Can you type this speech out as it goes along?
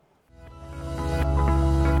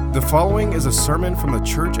The following is a sermon from the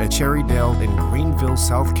church at Cherrydale in Greenville,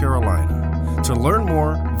 South Carolina. To learn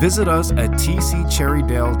more, visit us at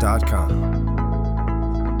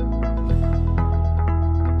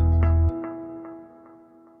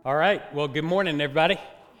tccherrydale.com. All right, well, good morning, everybody.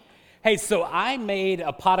 Hey, so I made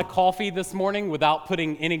a pot of coffee this morning without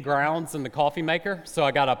putting any grounds in the coffee maker, so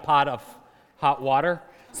I got a pot of hot water.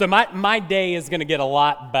 So my day is going to get a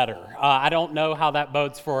lot better. I don't know how that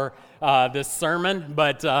bodes for this sermon,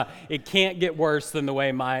 but it can't get worse than the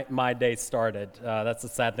way my day started. That's a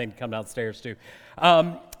sad thing to come downstairs to.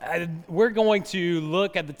 We're going to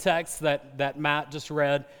look at the text that Matt just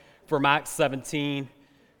read from Acts 17.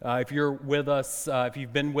 If you're with us, if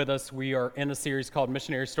you've been with us, we are in a series called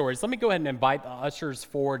Missionary Stories. Let me go ahead and invite the ushers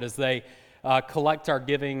forward as they collect our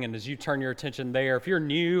giving, and as you turn your attention there. If you're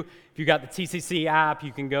new, if you got the TCC app,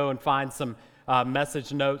 you can go and find some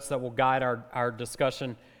message notes that will guide our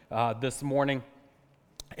discussion this morning.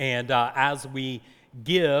 And as we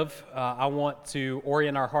give, I want to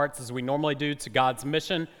orient our hearts, as we normally do, to God's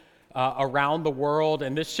mission around the world.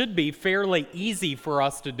 And this should be fairly easy for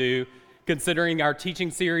us to do, considering our teaching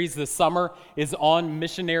series this summer is on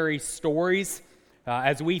missionary stories.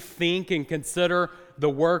 As we think and consider the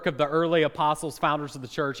work of the early apostles, founders of the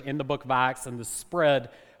church in the book of Acts, and the spread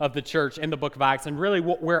of the church in the book of Acts. And really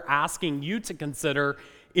what we're asking you to consider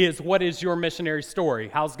is, what is your missionary story?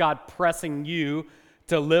 How's God pressing you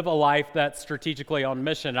to live a life that's strategically on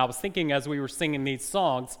mission? And I was thinking as we were singing these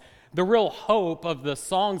songs, the real hope of the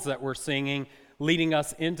songs that we're singing leading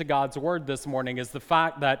us into God's word this morning is the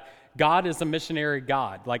fact that God is a missionary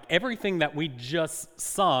God. Like everything that we just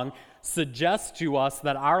sung suggests to us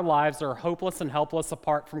that our lives are hopeless and helpless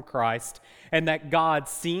apart from Christ, and that God,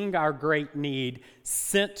 seeing our great need,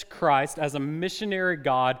 sent Christ as a missionary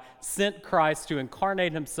God, sent Christ to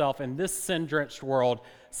incarnate himself in this sin-drenched world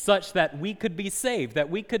such that we could be saved, that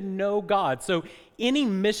we could know God. So any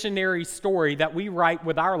missionary story that we write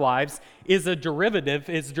with our lives is a derivative,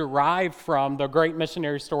 is derived from the great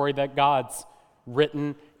missionary story that God's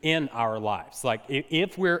written in our lives. Like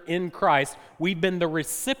if we're in Christ, we've been the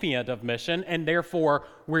recipient of mission, and therefore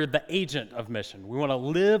we're the agent of mission. We want to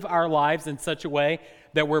live our lives in such a way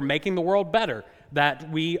that we're making the world better, that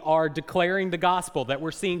we are declaring the gospel, that we're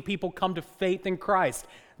seeing people come to faith in Christ,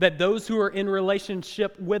 that those who are in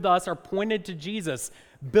relationship with us are pointed to Jesus,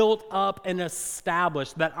 built up and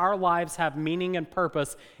established, that our lives have meaning and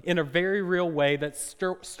purpose in a very real way, that's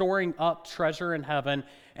storing up treasure in heaven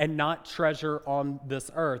and not treasure on this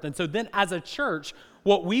earth. And so then as a church,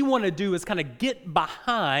 what we want to do is kind of get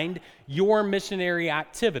behind your missionary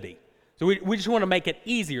activity. So we just want to make it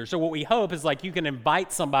easier. So what we hope is, like, you can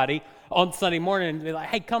invite somebody on Sunday morning and be like,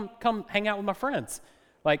 hey, come hang out with my friends.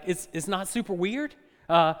 Like, it's not super weird.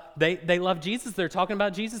 They love Jesus. They're talking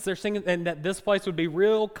about Jesus. They're singing, and that this place would be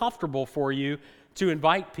real comfortable for you to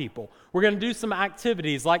invite people. We're going to do some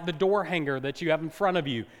activities like the door hanger that you have in front of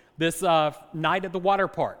you this night at the water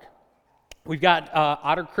park. We've got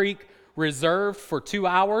Otter Creek reserved for 2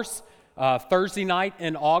 hours Thursday night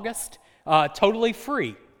in August, totally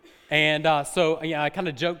free. And so I kind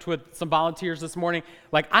of joked with some volunteers this morning.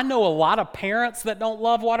 Like, I know a lot of parents that don't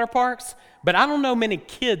love water parks, but I don't know many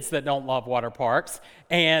kids that don't love water parks.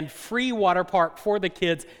 And free water park for the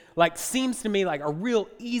kids, like, seems to me like a real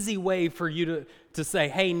easy way for you to say,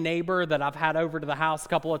 hey, neighbor that I've had over to the house a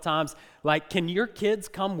couple of times, like, can your kids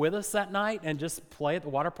come with us that night and just play at the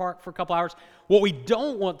water park for a couple hours? What we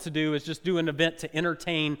don't want to do is just do an event to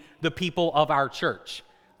entertain the people of our church.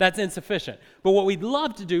 That's insufficient. But what we'd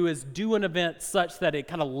love to do is do an event such that it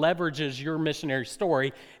kind of leverages your missionary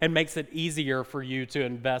story and makes it easier for you to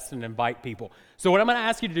invest and invite people. So what I'm going to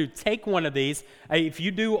ask you to do, take one of these. If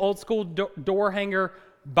you do old school door hanger,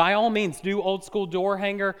 by all means, do old school door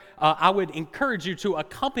hanger. I would encourage you to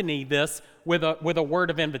accompany this with a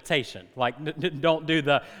word of invitation. Like, don't do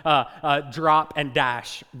the drop and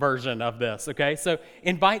dash version of this, okay? So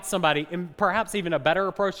invite somebody, and perhaps even a better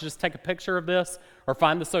approach, just take a picture of this or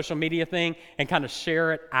find the social media thing and kind of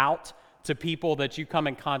share it out to people that you come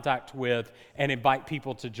in contact with, and invite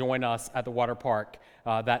people to join us at the water park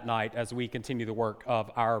that night as we continue the work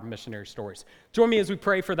of our missionary stories. Join me as we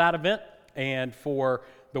pray for that event and for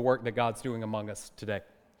the work that God's doing among us today.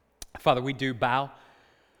 Father, we do bow,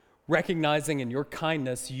 recognizing in your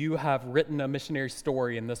kindness you have written a missionary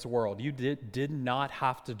story in this world. You did not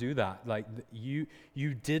have to do that. Like, you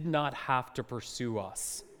did not have to pursue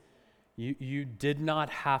us. You did not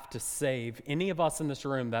have to save any of us in this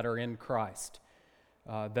room that are in Christ.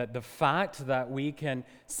 That the fact that we can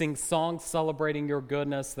sing songs celebrating your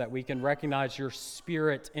goodness, that we can recognize your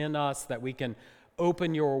spirit in us, that we can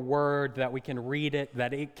open your word, that we can read it,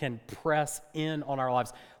 that it can press in on our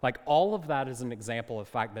lives. Like all of that is an example of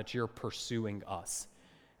the fact that you're pursuing us.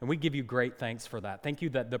 And we give you great thanks for that. Thank you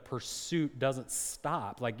that the pursuit doesn't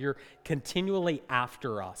stop. Like you're continually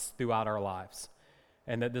after us throughout our lives.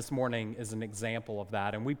 And that this morning is an example of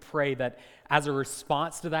that. And we pray that as a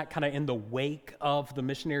response to that, kind of in the wake of the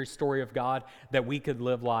missionary story of God, that we could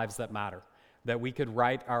live lives that matter, that we could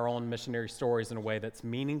write our own missionary stories in a way that's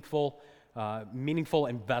meaningful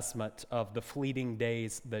investment of the fleeting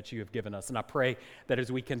days that you have given us. And I pray that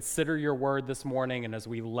as we consider your word this morning and as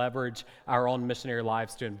we leverage our own missionary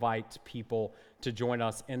lives to invite people to join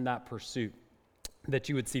us in that pursuit, that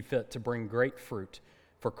you would see fit to bring great fruit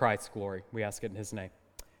for Christ's glory. We ask it in his name.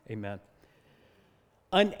 Amen.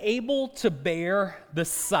 Unable to bear the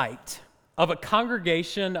sight of a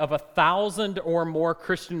congregation of 1,000 or more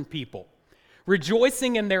Christian people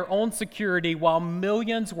rejoicing in their own security while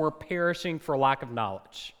millions were perishing for lack of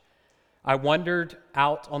knowledge, I wandered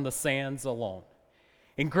out on the sands alone,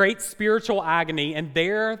 in great spiritual agony, and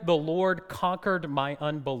there the Lord conquered my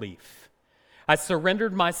unbelief. I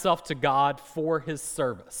surrendered myself to God for his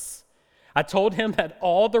service. I told him that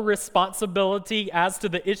all the responsibility as to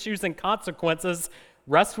the issues and consequences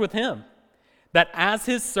rest with him, that as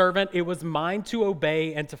his servant it was mine to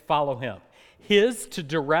obey and to follow him, his to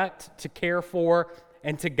direct, to care for,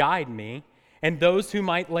 and to guide me, and those who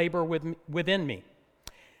might labor within me.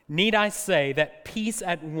 Need I say that peace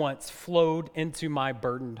at once flowed into my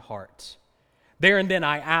burdened heart? There and then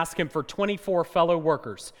I asked him for 24 fellow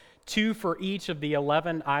workers, 2 for each of the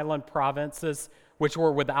 11 island provinces which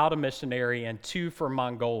were without a missionary, and 2 for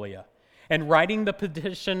Mongolia. And writing the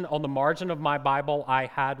petition on the margin of my Bible I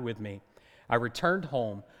had with me, I returned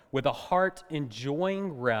home with a heart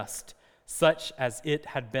enjoying rest such as it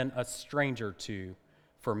had been a stranger to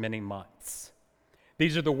for many months.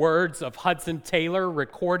 These are the words of Hudson Taylor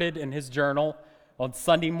recorded in his journal on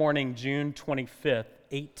Sunday morning, June 25th,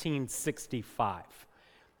 1865.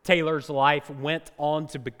 Taylor's life went on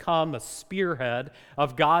to become a spearhead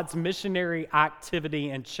of God's missionary activity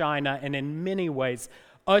in China and in many ways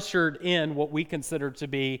ushered in what we consider to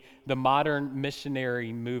be the modern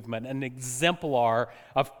missionary movement, an exemplar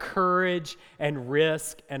of courage and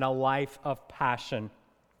risk and a life of passion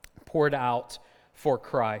poured out for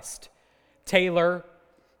Christ. Taylor,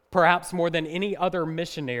 perhaps more than any other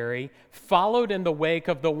missionary, followed in the wake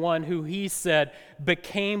of the one who he said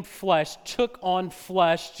became flesh, took on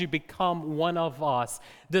flesh to become one of us,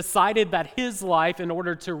 decided that his life, in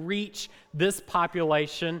order to reach this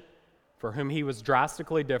population for whom he was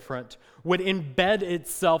drastically different, would embed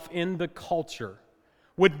itself in the culture,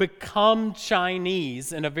 would become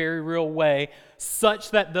Chinese in a very real way,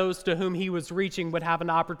 such that those to whom he was reaching would have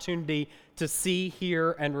an opportunity to see,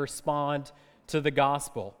 hear, and respond to the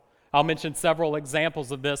gospel. I'll mention several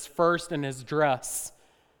examples of this. First, in his dress.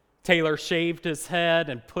 Taylor shaved his head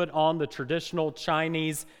and put on the traditional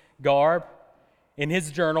Chinese garb. In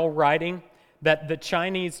his journal, writing that the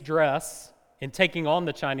Chinese dress, in taking on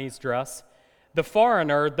the Chinese dress, the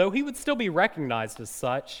foreigner, though he would still be recognized as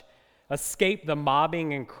such, escaped the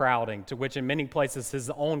mobbing and crowding to which in many places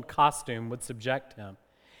his own costume would subject him.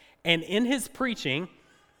 And in his preaching,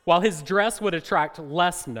 while his dress would attract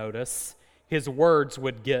less notice, his words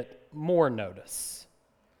would get more notice.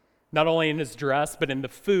 Not only in his dress, but in the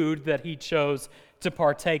food that he chose to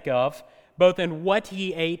partake of, both in what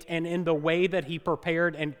he ate and in the way that he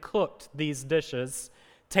prepared and cooked these dishes,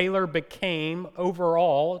 Taylor became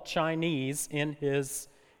overall Chinese in his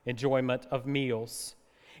enjoyment of meals.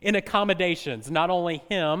 In accommodations, not only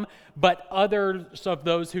him, but others of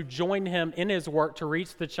those who joined him in his work to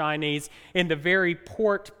reach the Chinese in the very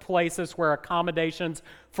port places where accommodations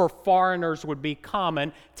for foreigners would be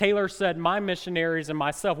common. Taylor said, my missionaries and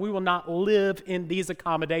myself, we will not live in these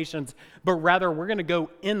accommodations, but rather we're going to go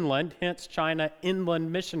inland, hence China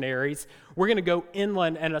Inland Missionaries. We're going to go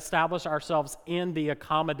inland and establish ourselves in the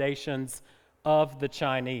accommodations of the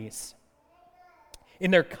Chinese. In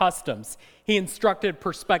their customs, he instructed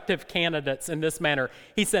prospective candidates in this manner.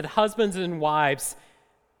 He said, husbands and wives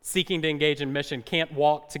seeking to engage in mission can't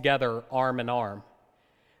walk together arm in arm.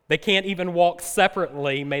 They can't even walk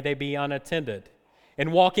separately, may they be unattended.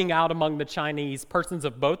 In walking out among the Chinese, persons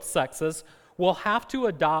of both sexes will have to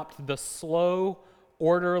adopt the slow,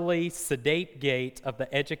 orderly, sedate gait of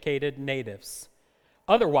the educated natives.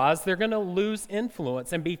 Otherwise, they're going to lose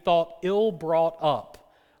influence and be thought ill brought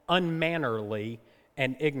up, unmannerly,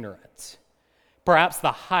 and ignorant. Perhaps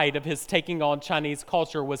the height of his taking on Chinese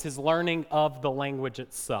culture was his learning of the language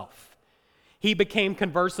itself. He became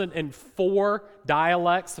conversant in 4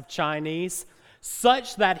 dialects of Chinese,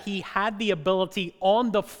 such that he had the ability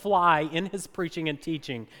on the fly in his preaching and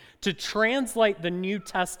teaching to translate the New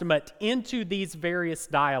Testament into these various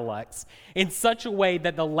dialects in such a way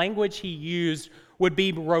that the language he used would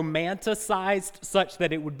be romanticized such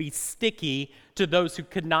that it would be sticky to those who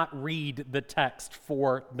could not read the text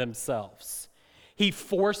for themselves. He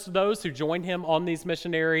forced those who joined him on these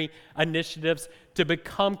missionary initiatives to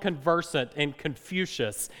become conversant in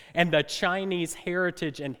Confucius and the Chinese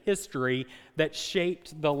heritage and history that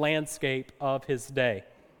shaped the landscape of his day.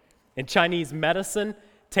 In Chinese medicine,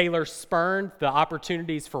 Taylor spurned the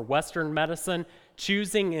opportunities for Western medicine,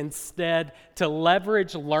 choosing instead to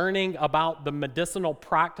leverage learning about the medicinal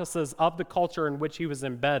practices of the culture in which he was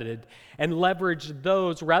embedded and leverage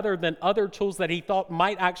those rather than other tools that he thought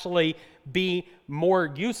might actually be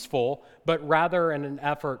more useful, but rather in an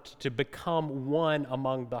effort to become one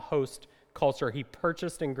among the host culture. He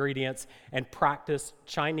purchased ingredients and practiced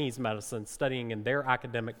Chinese medicine, studying in their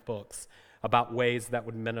academic books about ways that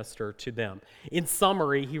would minister to them. In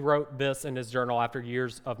summary, he wrote this in his journal after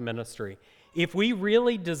years of ministry. If we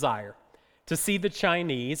really desire to see the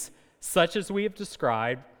Chinese such as we have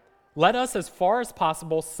described, let us, as far as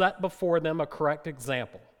possible, set before them a correct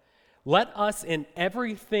example. Let us, in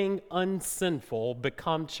everything unsinful,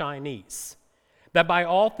 become Chinese, that by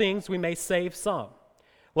all things we may save some.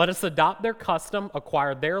 Let us adopt their custom,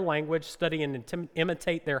 acquire their language, study and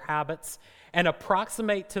imitate their habits, and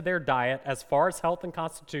approximate to their diet as far as health and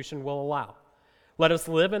constitution will allow. Let us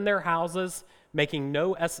live in their houses, making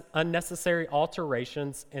no unnecessary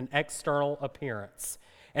alterations in external appearance,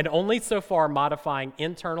 and only so far modifying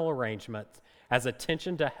internal arrangements as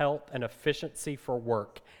attention to health and efficiency for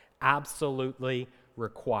work absolutely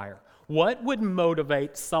require. What would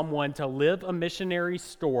motivate someone to live a missionary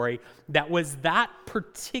story that was that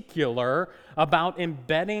particular about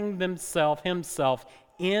embedding himself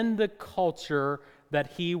in the culture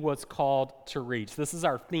that he was called to reach? This is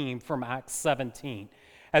our theme from Acts 17.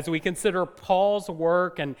 As we consider Paul's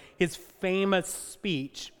work and his famous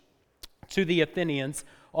speech to the Athenians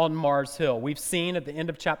on Mars Hill, we've seen at the end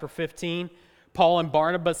of chapter 15, Paul and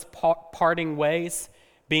Barnabas parting ways,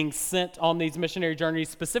 being sent on these missionary journeys,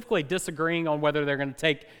 specifically disagreeing on whether they're going to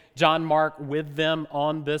take John Mark with them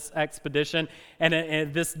on this expedition.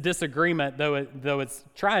 And this disagreement, though it's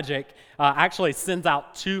tragic, actually sends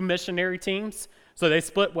out two missionary teams. So they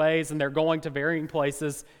split ways and they're going to varying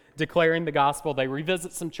places, declaring the gospel. They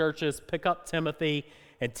revisit some churches, pick up Timothy,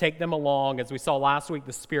 and take them along. As we saw last week,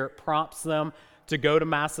 the Spirit prompts them to go to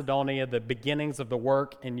Macedonia, the beginnings of the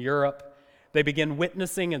work in Europe. They begin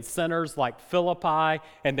witnessing in centers like Philippi,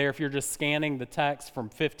 and there, if you're just scanning the text from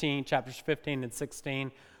chapters 15 and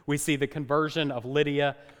 16, we see the conversion of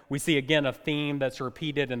Lydia. We see again a theme that's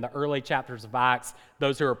repeated in the early chapters of Acts.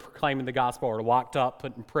 Those who are proclaiming the gospel are locked up,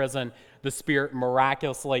 put in prison. The Spirit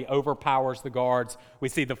miraculously overpowers the guards. We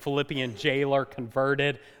see the Philippian jailer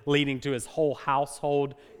converted, leading to his whole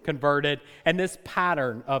household converted. And this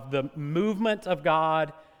pattern of the movement of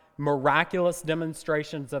God, miraculous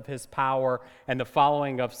demonstrations of his power, and the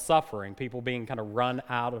following of suffering, people being kind of run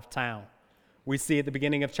out of town. We see at the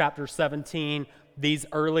beginning of chapter 17, these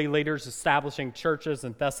early leaders establishing churches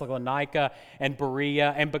in Thessalonica and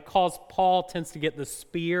Berea. And because Paul tends to get the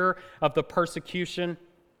spear of the persecution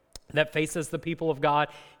that faces the people of God,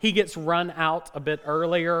 he gets run out a bit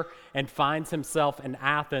earlier and finds himself in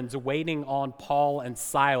Athens waiting on Paul and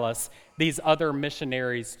Silas, these other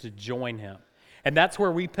missionaries, to join him. And that's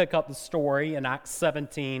where we pick up the story in Acts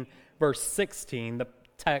 17, verse 16, the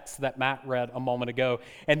text that Matt read a moment ago.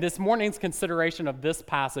 And this morning's consideration of this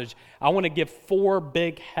passage, I want to give four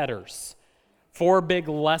big headers, four big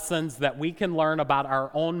lessons that we can learn about our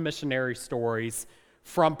own missionary stories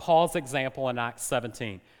from Paul's example in Acts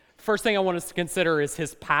 17. First thing I want us to consider is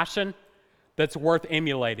his passion that's worth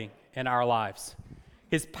emulating in our lives.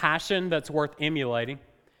 His passion that's worth emulating.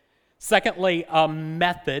 Secondly, a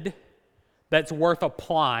method that's worth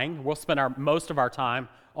applying. We'll spend most of our time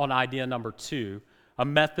on idea number 2, a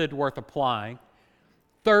method worth applying.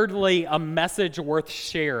 Thirdly, a message worth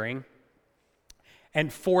sharing.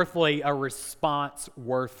 And fourthly, a response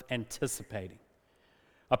worth anticipating.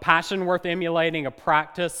 A passion worth emulating, a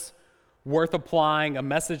practice worth applying, a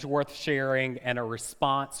message worth sharing, and a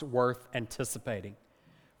response worth anticipating.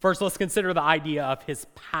 First, let's consider the idea of his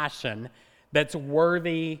passion that's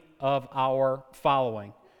worthy of our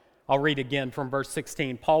following. I'll read again from verse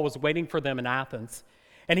 16. Paul was waiting for them in Athens,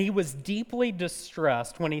 and he was deeply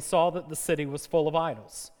distressed when he saw that the city was full of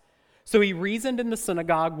idols. So he reasoned in the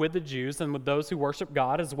synagogue with the Jews and with those who worship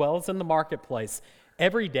God, as well as in the marketplace,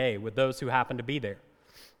 every day with those who happened to be there.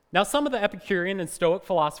 Now some of the Epicurean and Stoic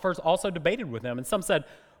philosophers also debated with him, and some said,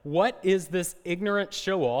 "What is this ignorant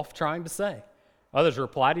show-off trying to say?" Others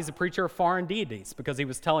replied, "He's a preacher of foreign deities," because he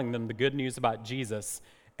was telling them the good news about Jesus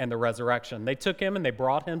and the resurrection. They took him and they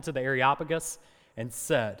brought him to the Areopagus and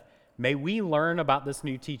said, "May we learn about this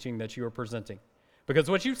new teaching that you are presenting? Because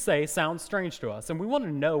what you say sounds strange to us, and we want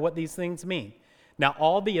to know what these things mean." Now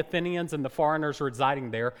all the Athenians and the foreigners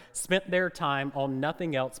residing there spent their time on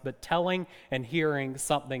nothing else but telling and hearing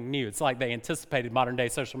something new. It's like they anticipated modern day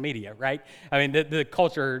social media, right? I mean, the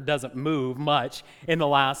culture doesn't move much in the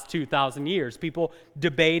last 2,000 years. People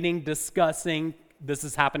debating, discussing, this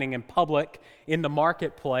is happening in public, in the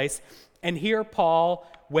marketplace. And here Paul,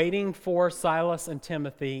 waiting for Silas and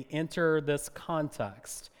Timothy, enter this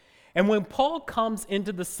context. And when Paul comes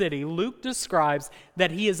into the city, Luke describes that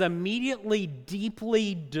he is immediately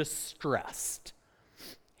deeply distressed.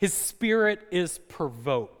 His spirit is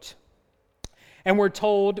provoked. And we're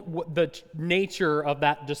told the nature of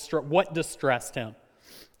that what distressed him.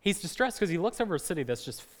 He's distressed because he looks over a city that's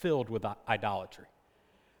just filled with idolatry.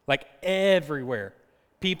 Like everywhere.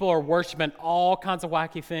 People are worshiping all kinds of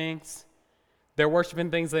wacky things. They're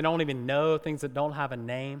worshiping things they don't even know, things that don't have a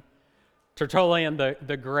name. Tertullian,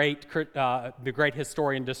 the great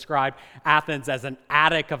historian, described Athens as an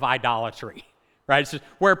attic of idolatry, right? It's just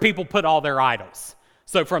where people put all their idols.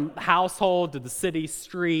 So from household to the city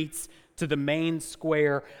streets to the main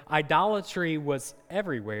square, idolatry was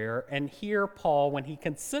everywhere. And here Paul, when he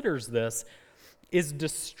considers this, is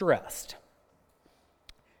distressed,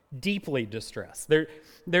 deeply distressed.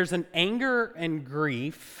 There's an anger and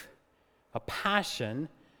grief, a passion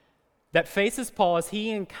that faces Paul as he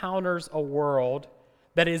encounters a world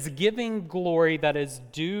that is giving glory that is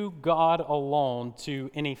due God alone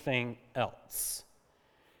to anything else.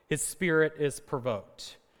 His spirit is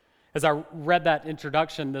provoked. As I read that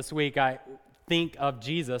introduction this week, I think of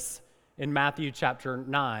Jesus in Matthew chapter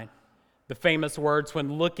 9. The famous words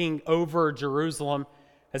when looking over Jerusalem,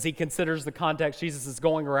 as he considers the context, Jesus is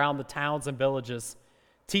going around the towns and villages,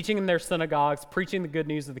 teaching in their synagogues, preaching the good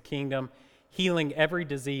news of the kingdom, healing every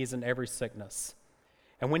disease and every sickness.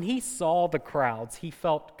 And when he saw the crowds, he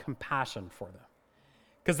felt compassion for them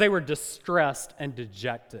because they were distressed and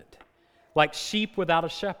dejected, like sheep without a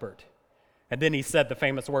shepherd. And then he said the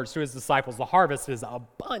famous words to his disciples, "The harvest is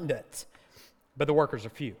abundant, but the workers are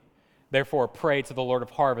few. Therefore, pray to the Lord of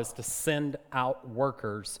harvest to send out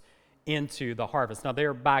workers into the harvest." Now,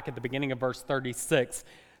 they're back at the beginning of verse 36.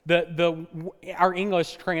 Our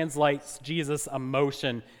English translates Jesus'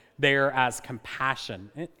 emotion there as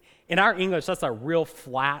compassion. In our English, that's a real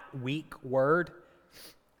flat, weak word.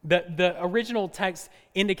 The original text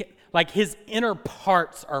indicate like his inner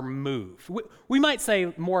parts are moved. We might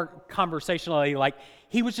say more conversationally, like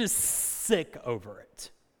he was just sick over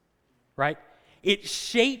it, right? It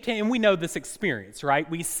shaped him, and we know this experience, right?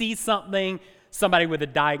 We see somebody with a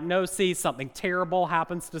diagnosis, something terrible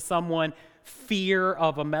happens to someone, fear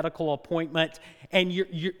of a medical appointment, and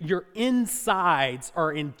your insides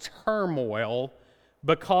are in turmoil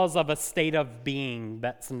because of a state of being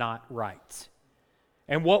that's not right.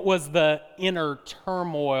 And what was the inner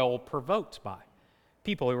turmoil provoked by?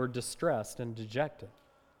 People who were distressed and dejected.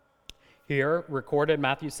 Here, recorded,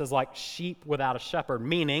 Matthew says, like sheep without a shepherd,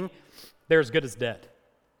 meaning they're as good as dead.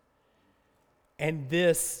 And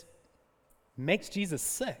this makes Jesus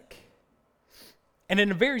sick. And in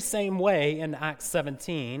the very same way, in Acts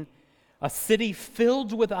 17, a city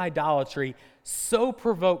filled with idolatry so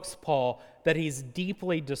provokes Paul that he's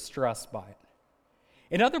deeply distressed by it.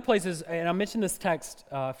 In other places, and I mentioned this text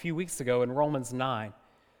a few weeks ago in Romans 9,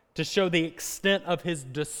 to show the extent of his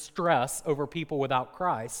distress over people without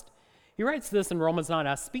Christ, he writes this in Romans 9,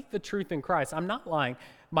 "I speak the truth in Christ. I'm not lying.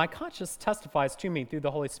 My conscience testifies to me through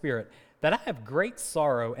the Holy Spirit that I have great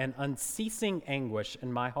sorrow and unceasing anguish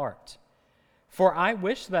in my heart. For I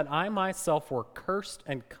wish that I myself were cursed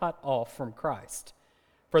and cut off from Christ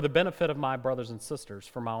for the benefit of my brothers and sisters,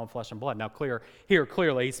 for my own flesh and blood." Now,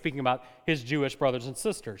 clearly, he's speaking about his Jewish brothers and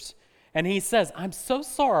sisters. And he says, "I'm so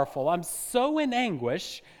sorrowful, I'm so in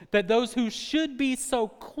anguish that those who should be so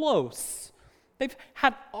close, they've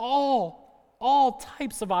had all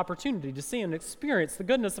types of opportunity to see and experience the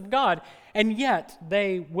goodness of God, and yet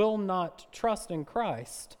they will not trust in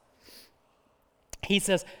Christ." He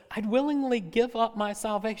says, "I'd willingly give up my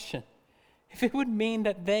salvation if it would mean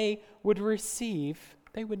that they would receive,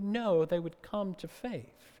 they would know, they would come to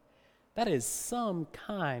faith." That is some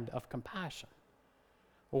kind of compassion.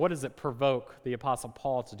 Well, what does it provoke the Apostle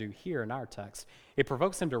Paul to do here in our text? It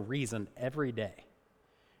provokes him to reason every day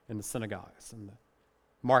in the synagogues, in the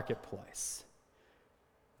marketplace.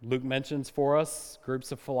 Luke mentions for us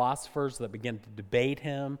groups of philosophers that begin to debate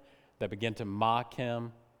him, that begin to mock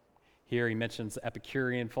him. Here he mentions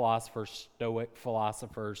Epicurean philosophers, Stoic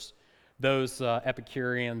philosophers, those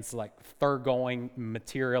Epicureans like thoroughgoing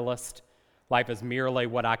materialist. Life is merely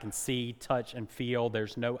what I can see, touch, and feel.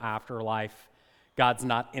 There's no afterlife. God's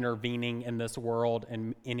not intervening in this world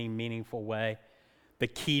in any meaningful way. The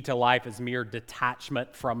key to life is mere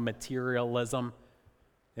detachment from materialism,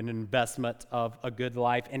 an investment of a good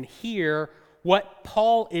life. And here, what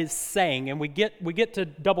Paul is saying, and we get to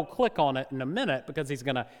double click on it in a minute because he's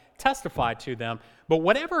going to testify to them, but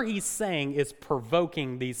whatever he's saying is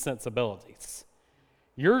provoking these sensibilities.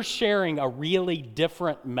 You're sharing a really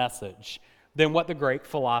different message than what the great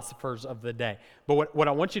philosophers of the day. But what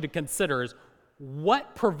I want you to consider is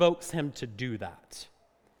what provokes him to do that.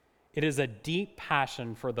 It is a deep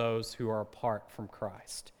passion for those who are apart from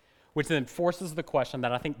Christ, which then forces the question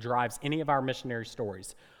that I think drives any of our missionary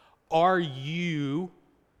stories. Are you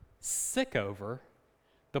sick over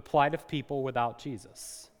the plight of people without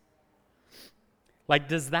Jesus? Like,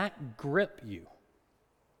 does that grip you?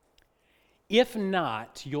 If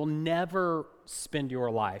not, you'll never spend your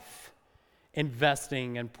life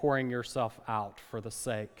investing and pouring yourself out for the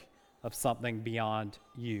sake of something beyond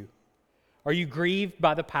you. Are you grieved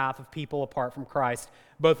by the path of people apart from Christ,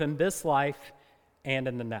 both in this life and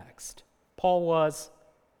in the next? Paul was,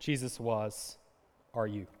 Jesus was, are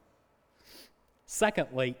you?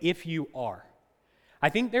 Secondly, if you are, I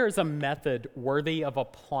think there is a method worthy of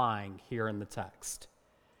applying here in the text.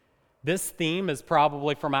 This theme is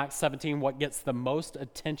probably from Acts 17 what gets the most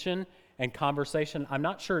attention and conversation. I'm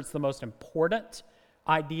not sure it's the most important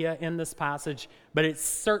idea in this passage, but it's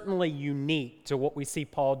certainly unique to what we see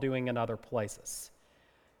Paul doing in other places.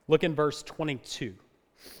 Look in verse 22.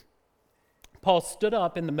 Paul stood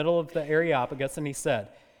up in the middle of the Areopagus and he said,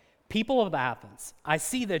 "People of Athens, I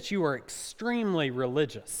see that you are extremely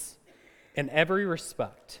religious in every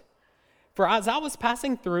respect. For as I was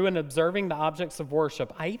passing through and observing the objects of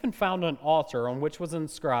worship, I even found an altar on which was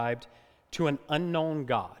inscribed, 'To an unknown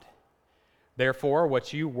God.' Therefore,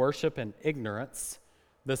 what you worship in ignorance,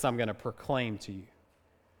 this I'm going to proclaim to you."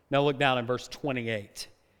 Now look down in verse 28.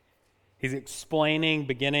 He's explaining,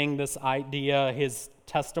 beginning this idea, his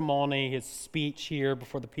testimony, his speech here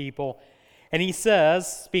before the people. And he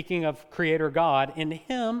says, speaking of Creator God, "In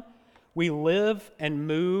him we live and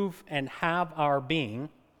move and have our being,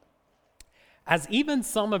 as even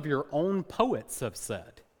some of your own poets have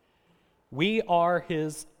said. We are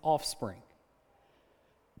his offspring."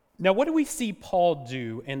 Now, what do we see Paul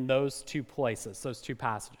do in those two places, those two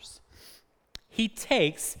passages? He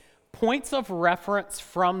takes points of reference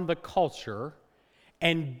from the culture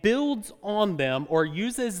and builds on them or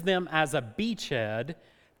uses them as a beachhead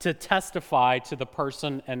to testify to the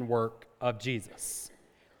person and work of Jesus.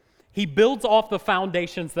 He builds off the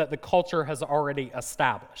foundations that the culture has already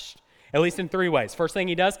established, at least in three ways. First thing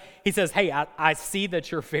he does, he says, "Hey, I see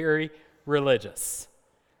that you're very religious."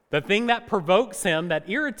 The thing that provokes him, that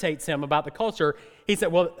irritates him about the culture, he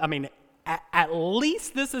said, well, I mean, at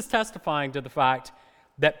least this is testifying to the fact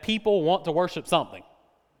that people want to worship something.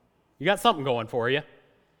 You got something going for you.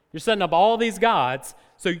 You're setting up all these gods,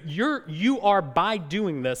 so you are by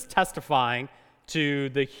doing this testifying to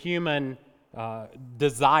the human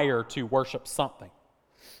desire to worship something.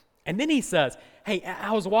 And then he says, "Hey,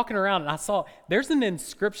 I was walking around and I saw there's an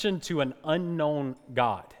inscription to an unknown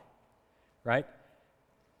God," right?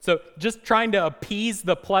 So just trying to appease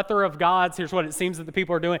the plethora of gods, here's what it seems that the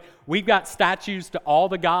people are doing. We've got statues to all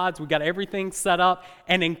the gods. We've got everything set up.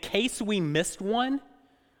 And in case we missed one,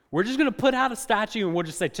 we're just going to put out a statue and we'll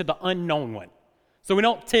just say, "To the unknown one." So we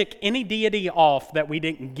don't tick any deity off that we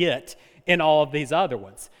didn't get in all of these other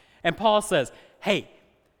ones. And Paul says, hey,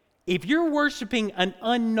 if you're worshiping an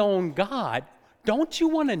unknown God, don't you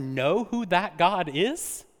want to know who that God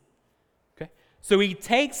is? So he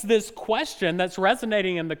takes this question that's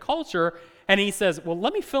resonating in the culture and he says, well,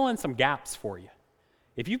 let me fill in some gaps for you.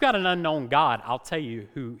 If you've got an unknown God, I'll tell you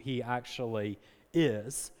who he actually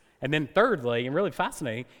is. And then thirdly, and really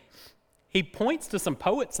fascinating, he points to some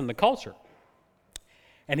poets in the culture.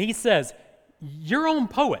 And he says, your own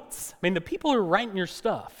poets, I mean, the people who are writing your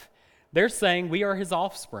stuff, they're saying we are his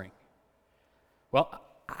offspring. Well,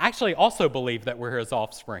 I actually also believe that we're his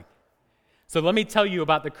offspring. So let me tell you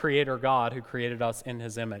about the Creator God who created us in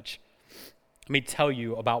his image. Let me tell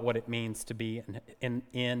you about what it means to be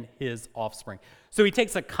in his offspring. So he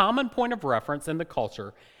takes a common point of reference in the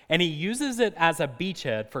culture and he uses it as a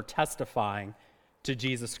beachhead for testifying to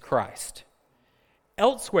Jesus Christ.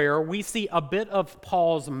 Elsewhere, we see a bit of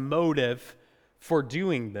Paul's motive for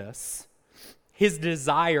doing this, his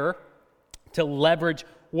desire to leverage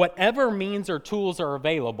whatever means or tools are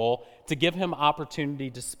available to give him opportunity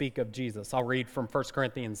to speak of Jesus. I'll read from 1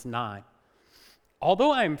 Corinthians 9.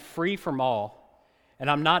 Although I am free from all, and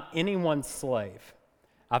I'm not anyone's slave,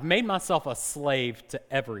 I've made myself a slave to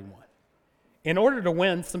everyone in order to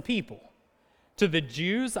win some people. To the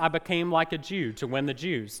Jews, I became like a Jew to win the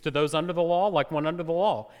Jews. To those under the law, like one under the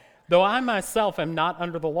law, though I myself am not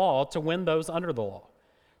under the law, to win those under the law.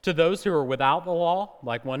 To those who are without the law,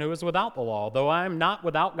 like one who is without the law, though I am not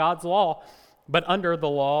without God's law, but under the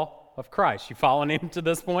law of Christ. You following him to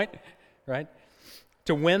this point, right?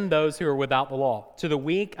 To win those who are without the law. To the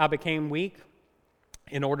weak, I became weak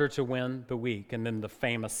in order to win the weak. And then the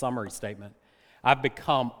famous summary statement, I've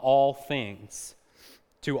become all things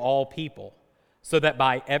to all people, so that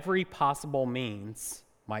by every possible means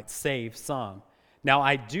might save some. Now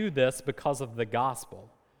I do this because of the gospel,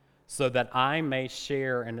 so that I may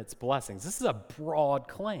share in its blessings. This is a broad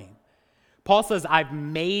claim. Paul says, I've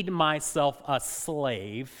made myself a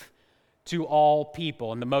slave to all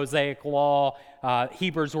people. In the Mosaic law,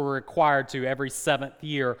 Hebrews were required to, every seventh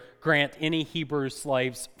year, grant any Hebrew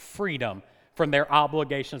slaves freedom from their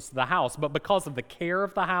obligations to the house. But because of the care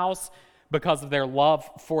of the house, because of their love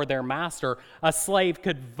for their master, a slave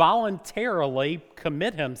could voluntarily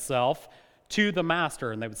commit himself to the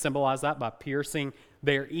master. And they would symbolize that by piercing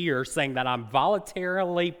their ears, saying that I'm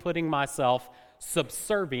voluntarily putting myself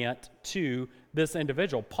subservient to this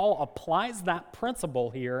individual. Paul applies that principle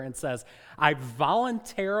here and says, I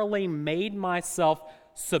voluntarily made myself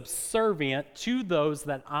subservient to those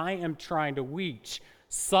that I am trying to reach,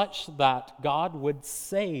 such that God would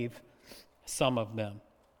save some of them.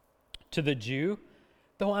 To the Jew,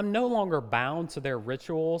 though I'm no longer bound to their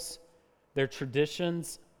rituals, their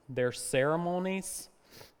traditions, their ceremonies,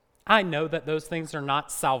 I know that those things are not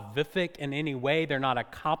salvific in any way. They're not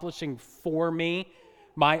accomplishing for me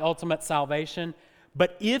my ultimate salvation.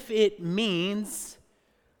 But if it means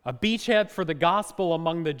a beachhead for the gospel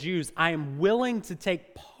among the Jews, I am willing to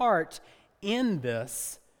take part in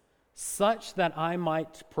this such that I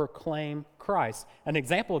might proclaim Christ. An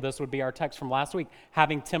example of this would be our text from last week,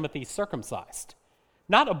 having Timothy circumcised.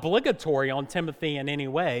 Not obligatory on Timothy in any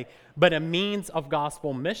way, but a means of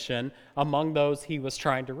gospel mission among those he was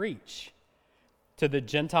trying to reach. To the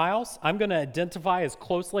Gentiles, I'm going to identify as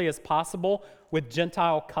closely as possible with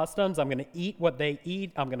Gentile customs. I'm going to eat what they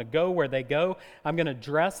eat. I'm going to go where they go. I'm going to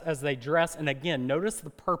dress as they dress. And again, notice the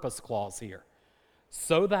purpose clause here.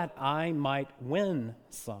 So that I might win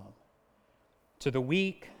some. To the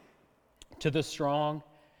weak, to the strong,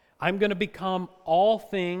 I'm going to become all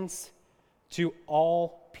things to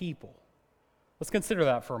all people. Let's consider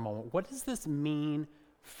that for a moment. What does this mean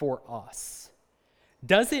for us?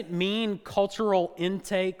 Does it mean cultural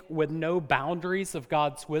intake with no boundaries of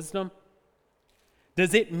God's wisdom?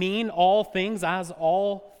 Does it mean all things as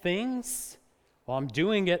all things? Well, I'm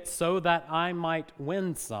doing it so that I might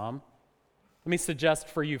win some. Let me suggest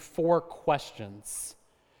for you 4 questions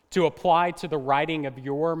to apply to the writing of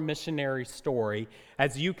your missionary story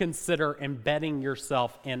as you consider embedding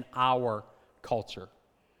yourself in our culture.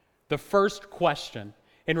 The first question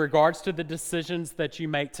in regards to the decisions that you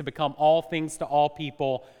make to become all things to all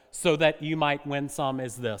people so that you might win some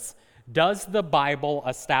is this. Does the Bible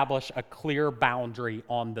establish a clear boundary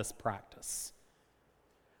on this practice?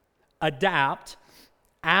 Adapt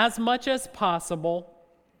as much as possible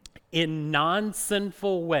in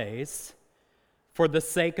non-sinful ways for the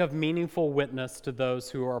sake of meaningful witness to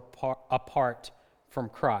those who are apart from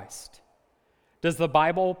Christ. Does the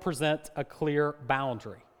Bible present a clear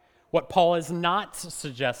boundary? What Paul is not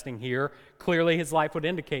suggesting here, clearly his life would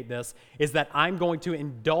indicate this, is that I'm going to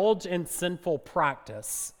indulge in sinful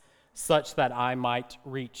practice such that I might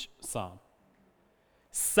reach some.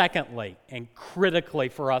 Secondly, and critically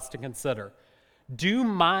for us to consider, do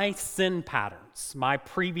my sin patterns, my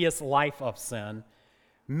previous life of sin,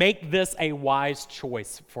 make this a wise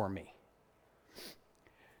choice for me?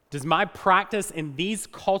 Does my practice in these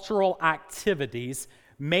cultural activities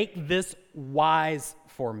make this wise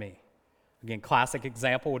for me? Again, classic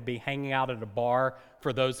example would be hanging out at a bar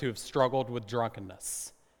for those who have struggled with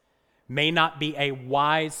drunkenness. May not be a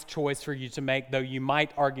wise choice for you to make, though you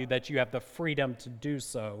might argue that you have the freedom to do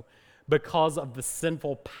so because of the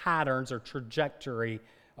sinful patterns or trajectory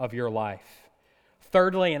of your life.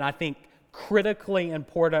 Thirdly, and I think critically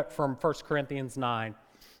important from 1 Corinthians 9,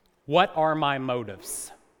 what are my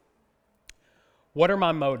motives? What are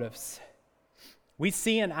my motives? We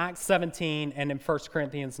see in Acts 17 and in 1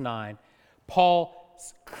 Corinthians 9,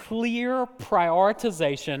 Paul's clear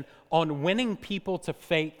prioritization on winning people to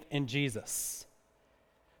faith in Jesus.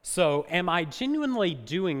 So, am I genuinely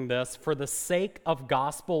doing this for the sake of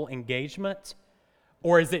gospel engagement,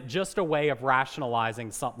 Or is it just a way of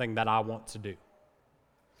rationalizing something that I want to do?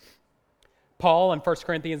 Paul in 1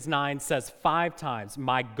 Corinthians 9 says 5 times,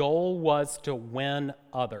 my goal was to win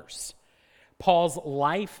others. Paul's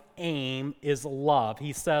life aim is love.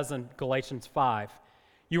 He says in Galatians 5,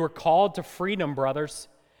 you are called to freedom, brothers,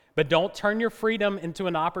 but don't turn your freedom into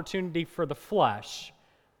an opportunity for the flesh.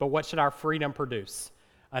 But what should our freedom produce?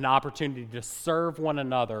 An opportunity to serve one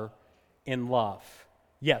another in love.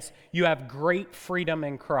 Yes, you have great freedom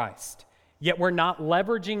in Christ, yet we're not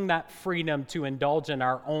leveraging that freedom to indulge in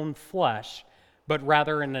our own flesh, but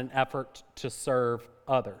rather in an effort to serve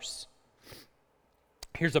others.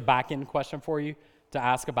 Here's a back-end question for you to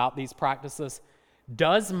ask about these practices.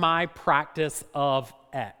 Does my practice of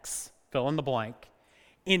X, fill in the blank,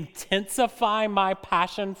 intensify my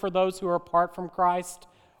passion for those who are apart from Christ,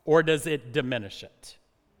 or does it diminish it?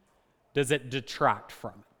 Does it detract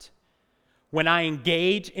from it? When I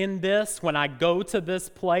engage in this, when I go to this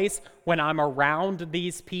place, when I'm around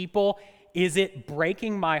these people, is it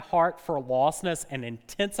breaking my heart for lostness and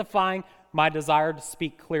intensifying my desire to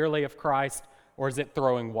speak clearly of Christ, or is it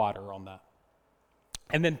throwing water on that?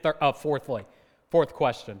 And then fourth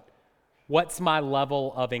question, what's my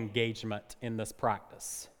level of engagement in this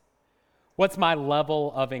practice? What's my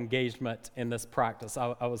level of engagement in this practice?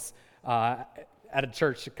 I was at a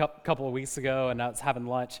church a couple of weeks ago, and I was having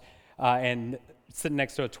lunch and sitting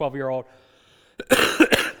next to a 12-year-old,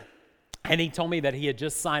 and he told me that he had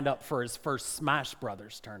just signed up for his first Smash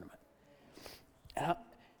Brothers tournament.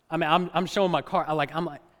 I'm showing my card.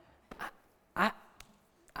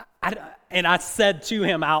 And I said to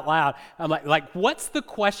him out loud, I'm like, what's the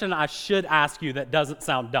question I should ask you that doesn't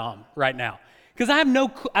sound dumb right now? Because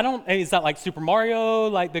is that like Super Mario,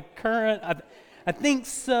 like the current, I think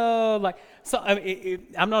so.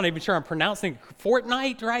 I'm not even sure I'm pronouncing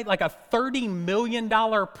Fortnite, right? Like a $30 million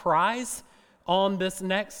prize on this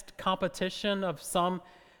next competition of some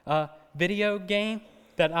video game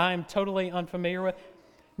that I'm totally unfamiliar with.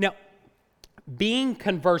 Now, being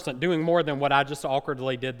conversant, doing more than what I just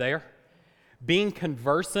awkwardly did there, being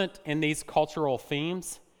conversant in these cultural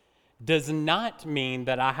themes does not mean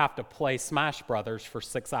that I have to play Smash Brothers for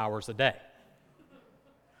 6 hours a day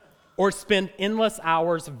or spend endless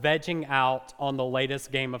hours vegging out on the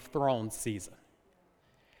latest Game of Thrones season.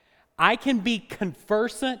 I can be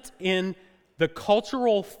conversant in the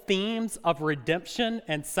cultural themes of redemption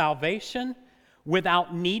and salvation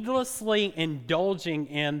without needlessly indulging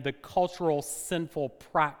in the cultural sinful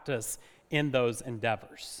practice in those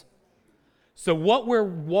endeavors. So what we're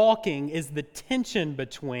walking is the tension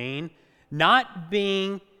between not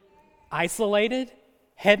being isolated,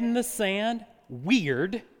 head in the sand,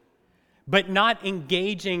 weird, but not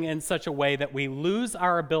engaging in such a way that we lose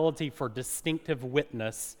our ability for distinctive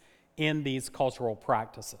witness in these cultural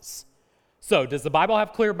practices. So does the Bible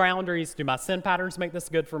have clear boundaries? Do my sin patterns make this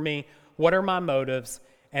good for me? What are my motives?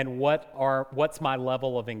 And what's my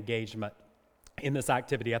level of engagement in this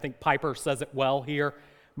activity? I think Piper says it well here.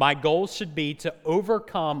 My goal should be to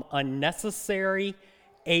overcome unnecessary,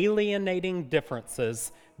 alienating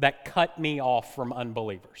differences that cut me off from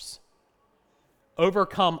unbelievers.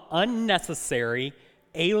 Overcome unnecessary,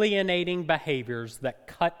 alienating behaviors that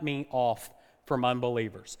cut me off from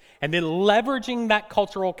unbelievers. And then leveraging that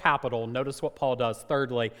cultural capital, notice what Paul does.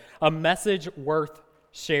 Thirdly, a message worth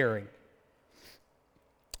sharing.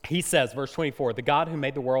 He says, verse 24, the God who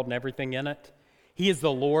made the world and everything in it, he is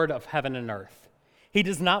the Lord of heaven and earth. He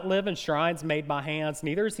does not live in shrines made by hands,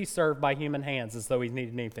 neither is he served by human hands as though he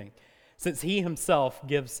needed anything, since he himself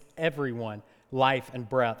gives everyone life and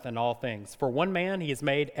breath and all things. For one man, he has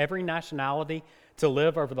made every nationality to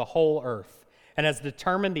live over the whole earth and has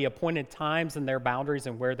determined the appointed times and their boundaries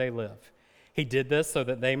and where they live. He did this so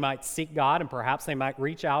that they might seek God and perhaps they might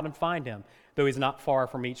reach out and find him, though he's not far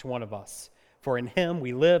from each one of us. For in him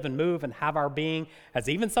we live and move and have our being, as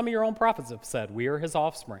even some of your own prophets have said, we are his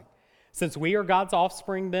offspring. Since we are God's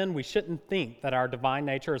offspring, then we shouldn't think that our divine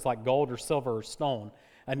nature is like gold or silver or stone,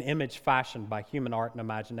 an image fashioned by human art and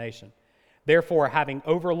imagination. Therefore, having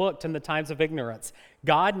overlooked in the times of ignorance,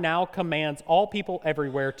 God now commands all people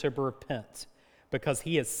everywhere to repent, because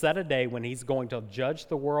he has set a day when he's going to judge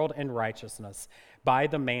the world in righteousness by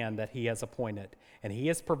the man that he has appointed. And he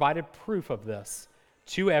has provided proof of this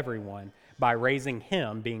to everyone by raising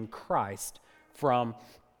him, being Christ, from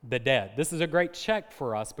the dead. This is a great check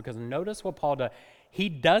for us because notice what Paul does. He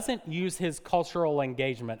doesn't use his cultural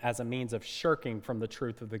engagement as a means of shirking from the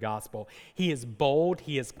truth of the gospel. He is bold,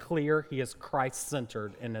 he is clear, he is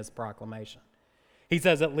Christ-centered in his proclamation. He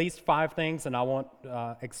says at least 5 things, and I won't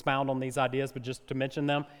expound on these ideas, but just to mention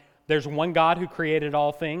them. There's one God who created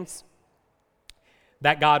all things.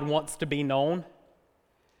 That God wants to be known.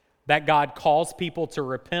 that God calls people to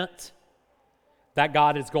repent, that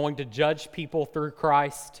God is going to judge people through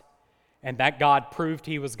Christ, and that God proved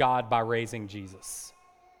he was God by raising Jesus.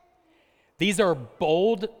 These are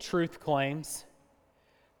bold truth claims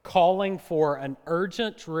calling for an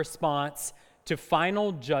urgent response to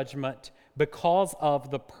final judgment because of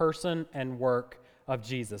the person and work of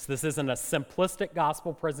Jesus. This isn't a simplistic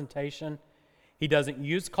gospel presentation. He doesn't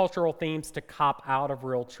use cultural themes to cop out of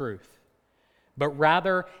real truth, but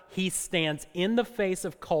rather he stands in the face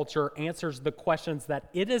of culture, answers the questions that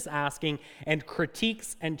it is asking, and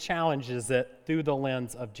critiques and challenges it through the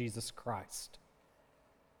lens of Jesus Christ.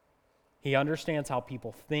 He understands how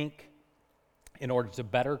people think in order to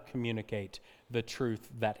better communicate the truth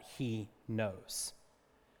that he knows.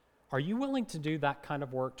 Are you willing to do that kind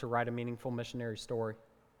of work to write a meaningful missionary story?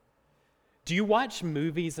 Do you watch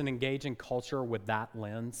movies and engage in culture with that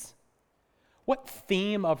lens? What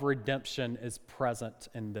theme of redemption is present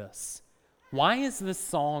in this? Why is this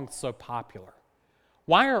song so popular?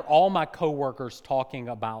 Why are all my coworkers talking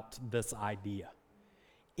about this idea?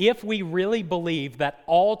 If we really believe that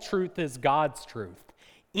all truth is God's truth,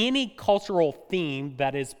 any cultural theme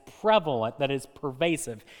that is prevalent, that is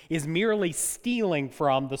pervasive, is merely stealing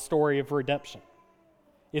from the story of redemption.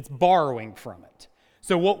 It's borrowing from it.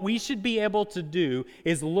 So what we should be able to do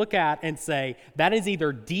is look at and say, that is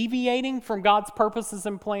either deviating from God's purposes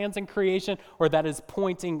and plans in creation, or that is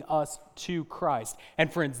pointing us to Christ.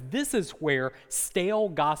 And friends, this is where stale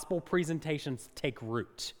gospel presentations take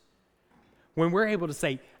root. When we're able to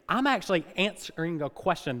say, I'm actually answering a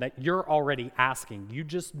question that you're already asking. You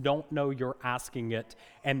just don't know you're asking it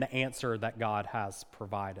and the answer that God has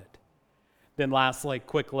provided. Then lastly,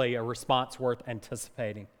 quickly, a response worth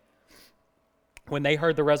anticipating. When they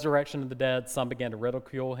heard the resurrection of the dead, some began to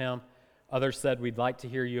ridicule him. Others said, we'd like to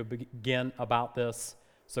hear you again about this.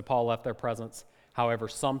 So Paul left their presence. However,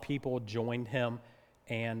 some people joined him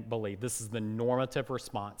and believed. This is the normative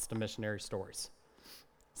response to missionary stories.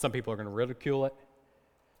 Some people are going to ridicule it.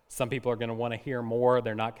 Some people are going to want to hear more.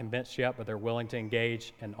 They're not convinced yet, but they're willing to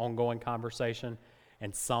engage in ongoing conversation.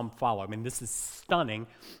 And some follow. I mean, this is stunning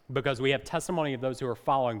because we have testimony of those who are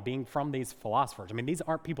following being from these philosophers. I mean, these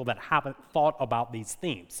aren't people that haven't thought about these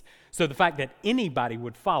themes. So the fact that anybody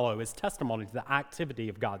would follow is testimony to the activity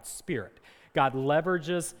of God's Spirit. God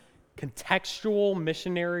leverages contextual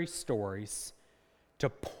missionary stories to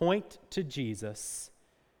point to Jesus,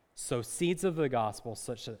 sow seeds of the gospel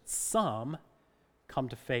such that some come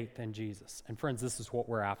to faith in Jesus. And friends, this is what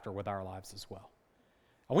we're after with our lives as well.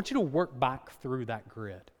 I want you to work back through that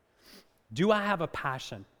grid. Do I have a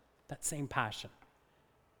passion? That same passion.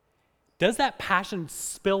 Does that passion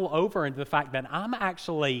spill over into the fact that I'm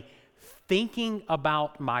actually thinking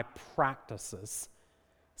about my practices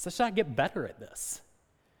such that I get better at this?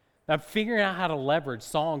 I'm figuring out how to leverage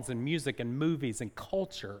songs and music and movies and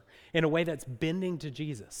culture in a way that's bending to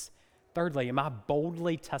Jesus. Thirdly, am I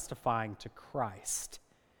boldly testifying to Christ?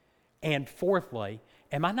 And fourthly,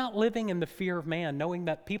 am I not living in the fear of man, knowing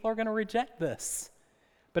that people are going to reject this?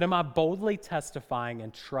 But am I boldly testifying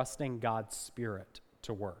and trusting God's Spirit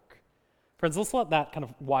to work? Friends, let's let that kind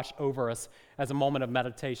of wash over us as a moment of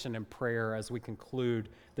meditation and prayer as we conclude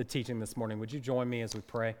the teaching this morning. Would you join me as we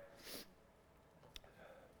pray?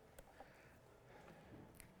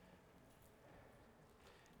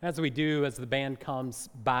 As we do, as the band comes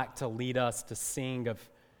back to lead us to sing of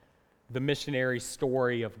the missionary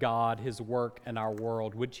story of God, his work in our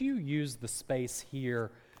world, would you use the space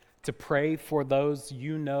here to pray for those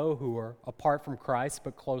you know who are apart from Christ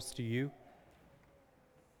but close to you?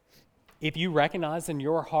 If you recognize in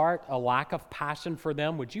your heart a lack of passion for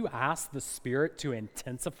them, would you ask the Spirit to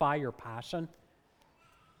intensify your passion?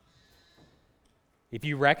 If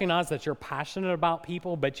you recognize that you're passionate about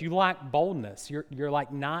people, but you lack boldness, you're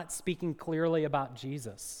like not speaking clearly about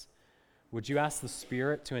Jesus, would you ask the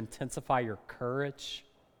Spirit to intensify your courage?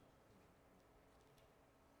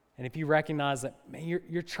 And if you recognize that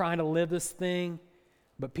you're trying to live this thing,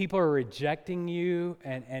 but people are rejecting you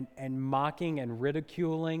and mocking and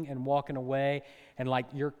ridiculing and walking away, and like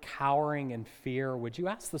you're cowering in fear, would you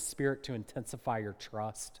ask the Spirit to intensify your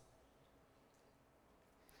trust?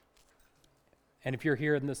 And if you're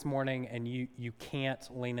here this morning and you can't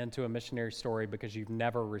lean into a missionary story because you've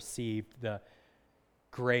never received the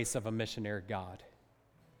grace of a missionary God,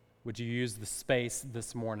 would you use the space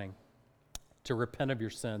this morning to repent of your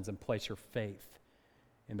sins and place your faith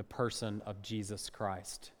in the person of Jesus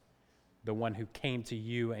Christ, the one who came to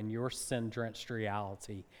you in your sin-drenched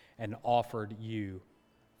reality and offered you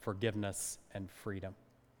forgiveness and freedom?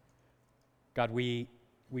 God, we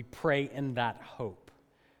pray in that hope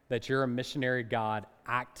that you're a missionary God,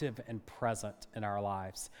 active and present in our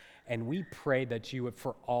lives. And we pray that you would,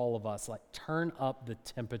 for all of us, like turn up the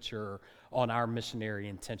temperature on our missionary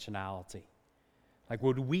intentionality. Like,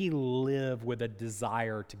 would we live with a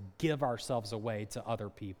desire to give ourselves away to other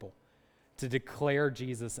people, to declare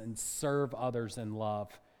Jesus and serve others in love?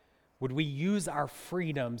 Would we use our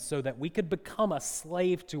freedom so that we could become a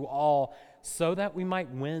slave to all, so that we might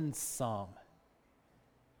win some?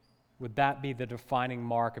 Would that be the defining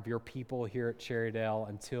mark of your people here at Cherrydale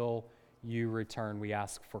until you return? We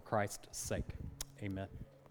ask for Christ's sake. Amen.